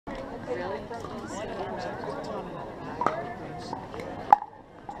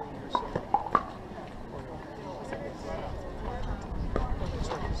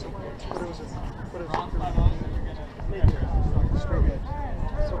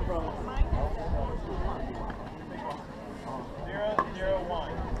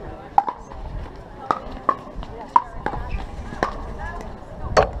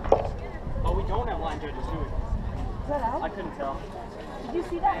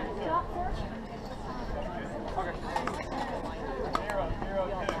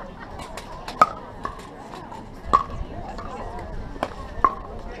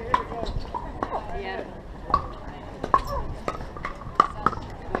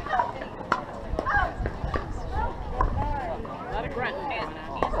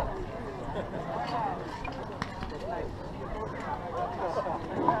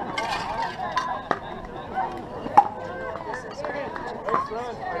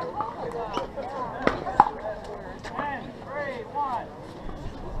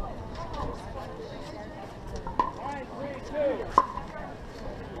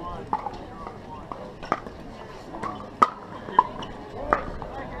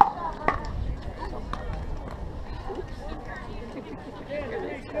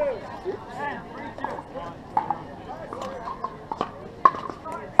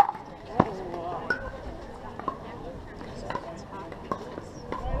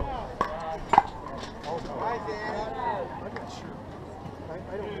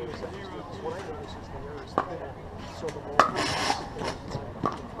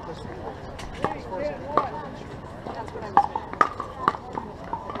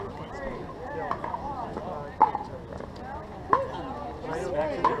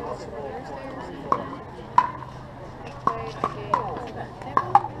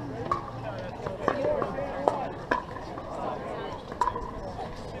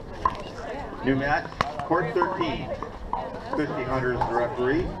New match, court 13. Christy Hunter is the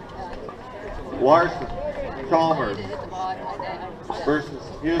referee. Larson, Chalmers versus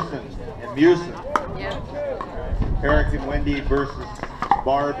Musin and Musin. Eric and Wendy versus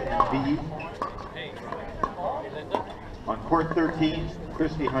Barb and B. On court 13,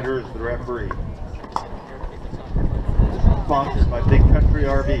 Christy Hunter is the referee. Sponsored by Big Country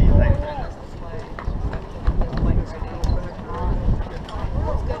RV. Thank you.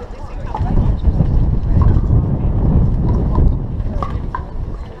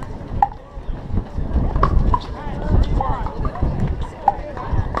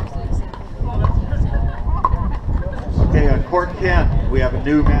 Court 10, we have a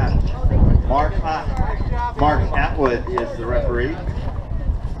new match. Mark Atwood is the referee.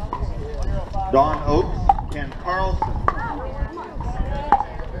 Don Oakes, Ken Carlson,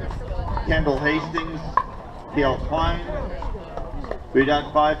 Kendall Hastings, Gail Klein. We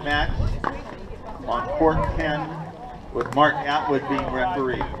got 5 match on court 10 with Mark Atwood being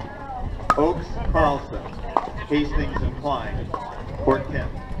referee. Oakes, Carlson, Hastings, and Klein. Court 10.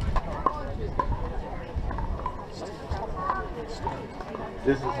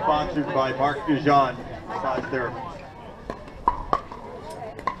 This is sponsored by Mark Dujon, massage therapy.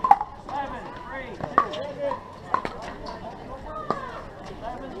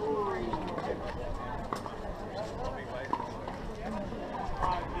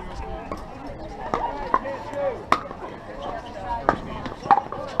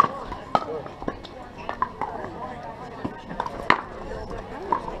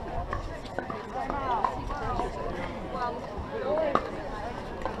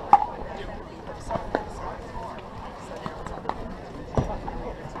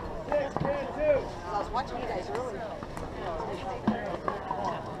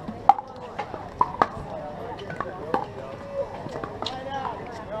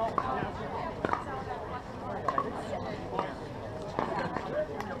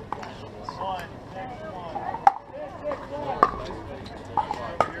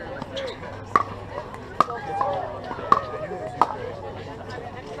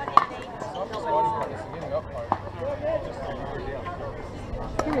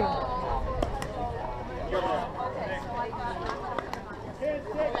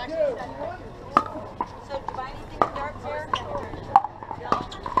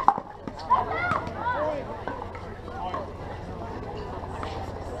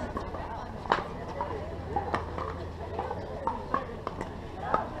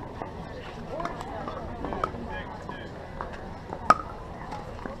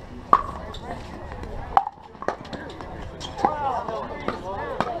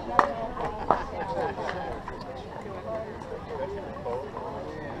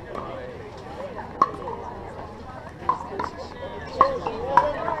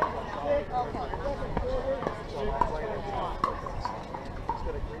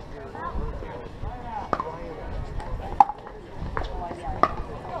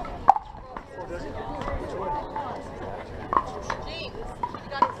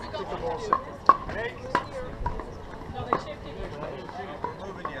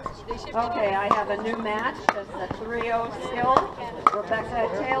 Okay, I have a new match. It's a trio skill. Rebecca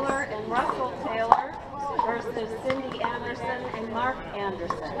Taylor and Russell Taylor versus Cindy Anderson and Mark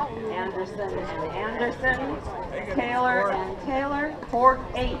Anderson. Anderson and Anderson, Taylor and Taylor, Court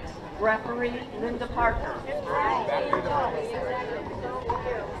 8. Referee Linda Parker.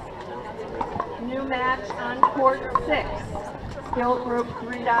 New match on Court 6, Skill Group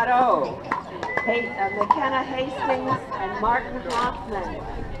 3.0. McKenna Hastings and Martin Hoffman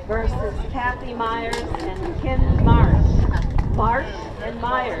versus Kathy Myers and Kim Marsh. Marsh and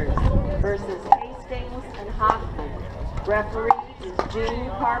Myers versus Hastings and Hoffman. Referee is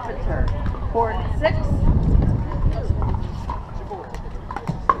Jean Carpenter. Court 6.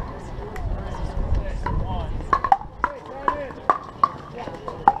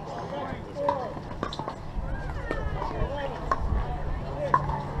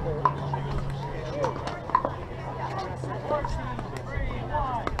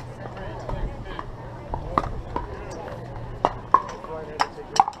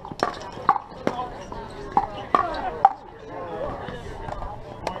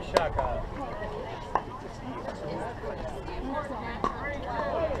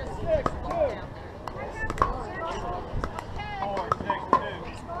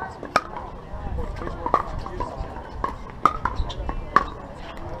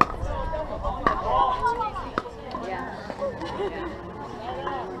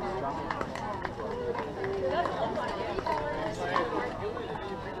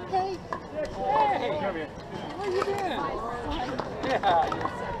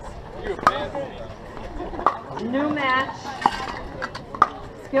 New match,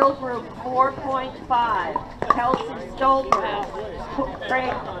 Skill Group 4.5, Kelsey Stolberg,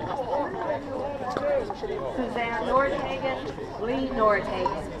 Suzanne Nordhagen, Lee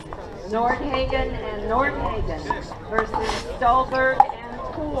Nordhagen. Nordhagen and Nordhagen versus Stolberg and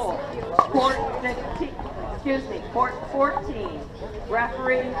Poole. Court 14.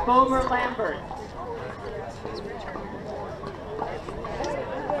 Referee Boomer Lambert.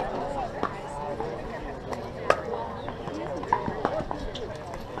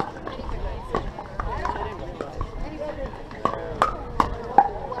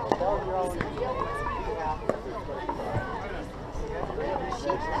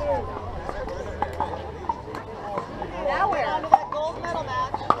 Now we're on to that gold medal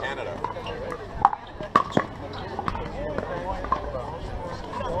match. Canada.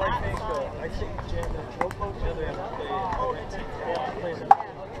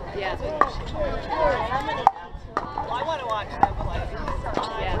 Yeah. Well, I want to watch them play.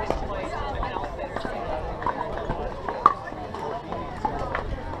 Yeah.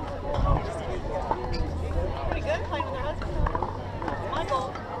 Pretty good playing with their husband. My goal.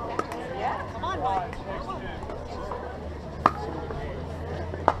 Yeah. Come on, Mike. Come on.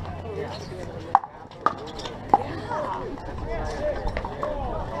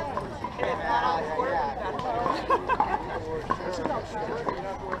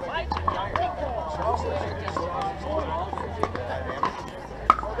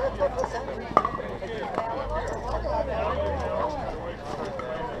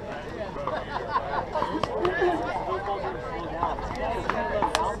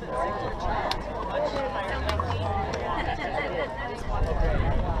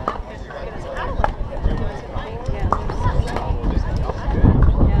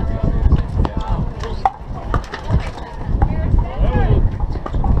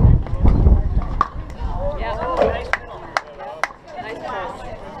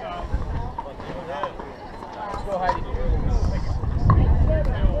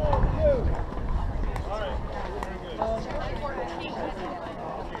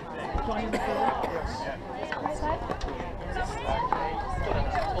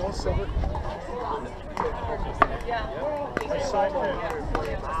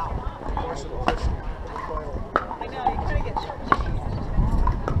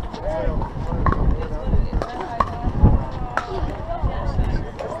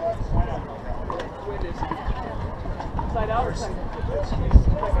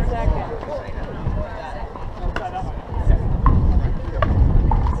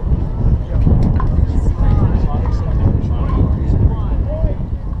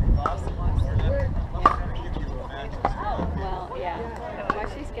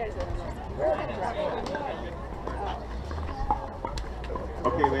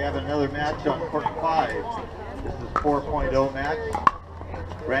 Okay, we have another match on court 5. This is 4.0 match.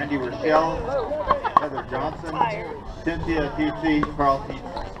 Randy Rochelle, Heather Johnson, Cynthia T.C., Carl T.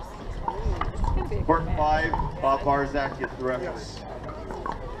 Court 5, Bob Barzak is the referee.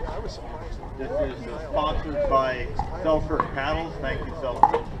 This is sponsored by Selkirk Paddles. Thank you,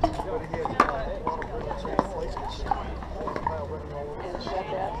 Selkirk.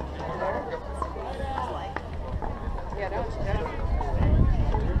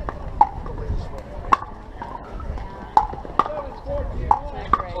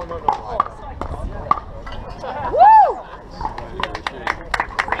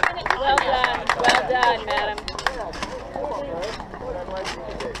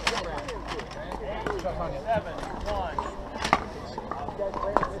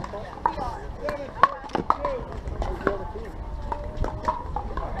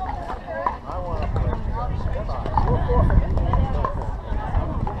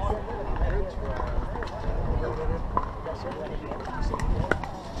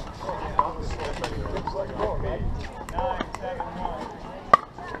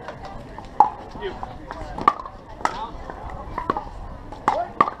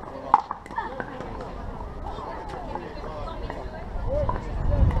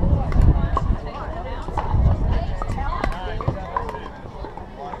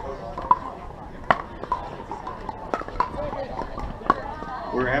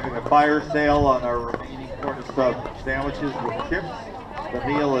 We're having a fire sale on our remaining corner sub sandwiches with chips. The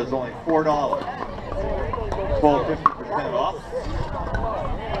meal is only $4. 50% off.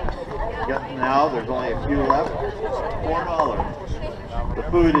 Get them now, there's only a few left. $4. The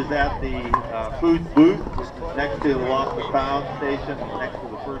food is at the food booth next to the Lost and Found station, next to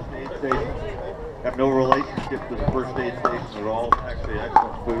the first aid station. Have no relationship to the first aid station at all. Actually,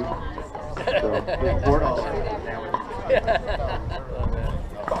 excellent food. So it's $4 sandwich.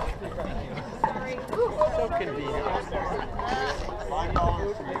 So convenient.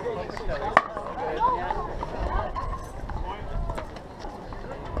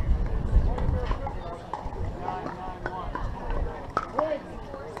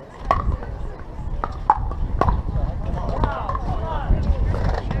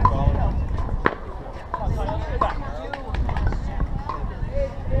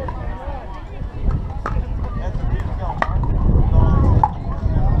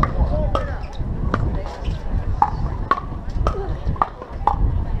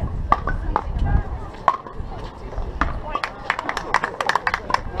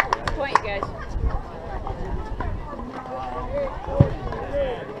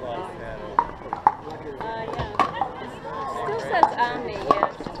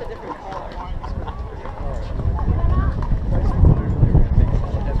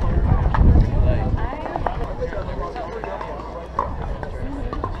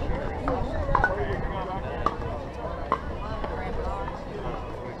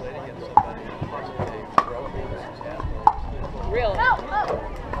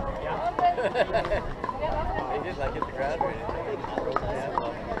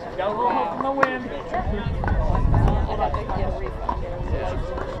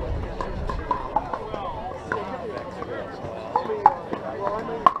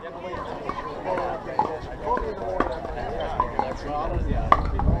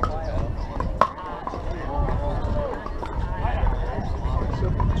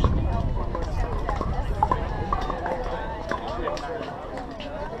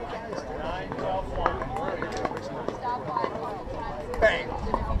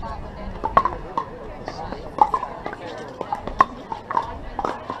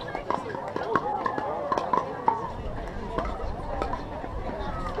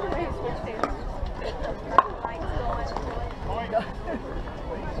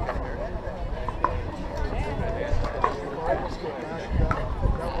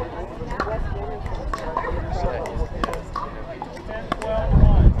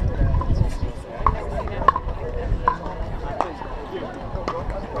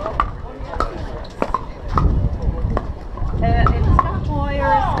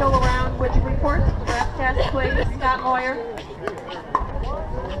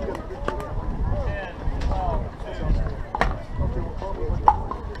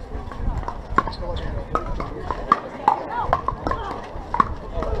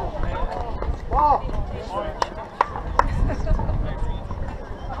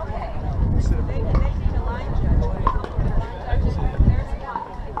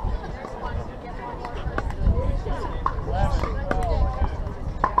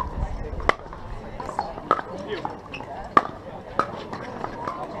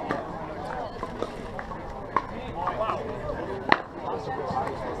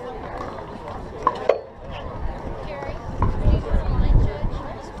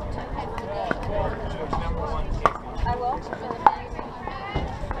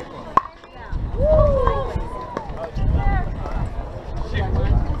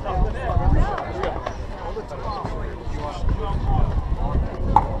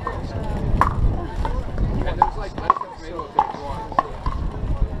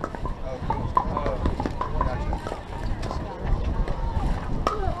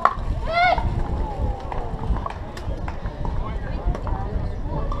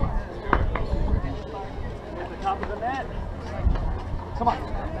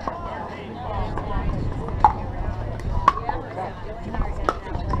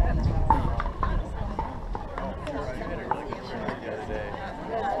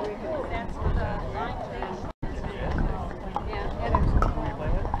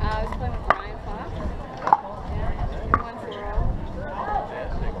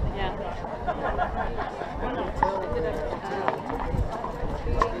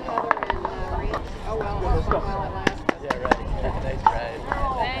 Oh well, it lasted. Yeah, right. Nice ride.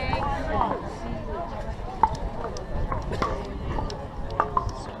 Thanks.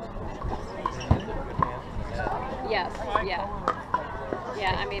 Yes, yeah.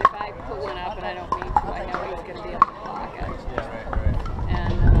 Yeah, I mean, if I put one up and I don't mean to, I know he's going to be able to block it. Yeah, right.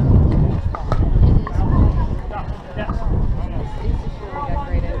 And he's just really got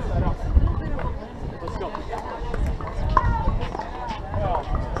great instincts. Let's go.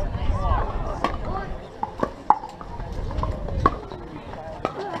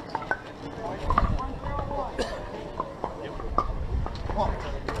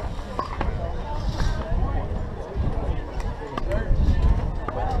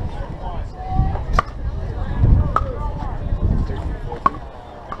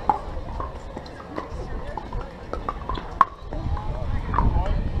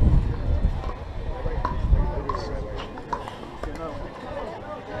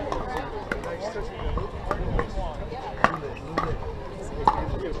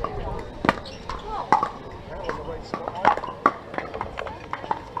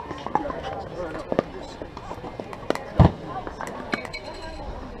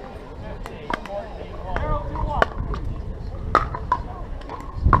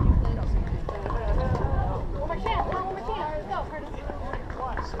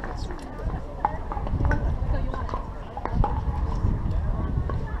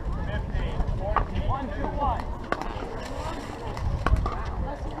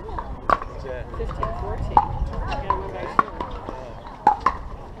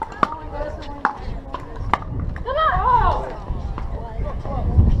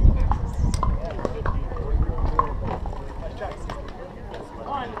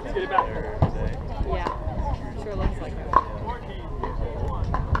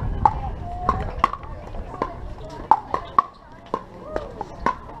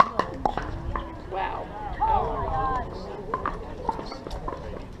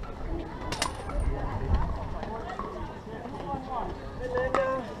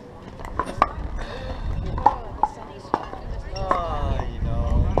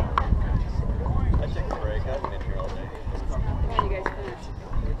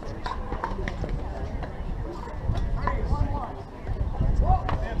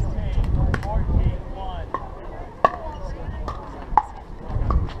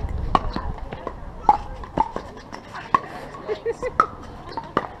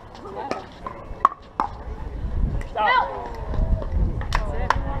 Out.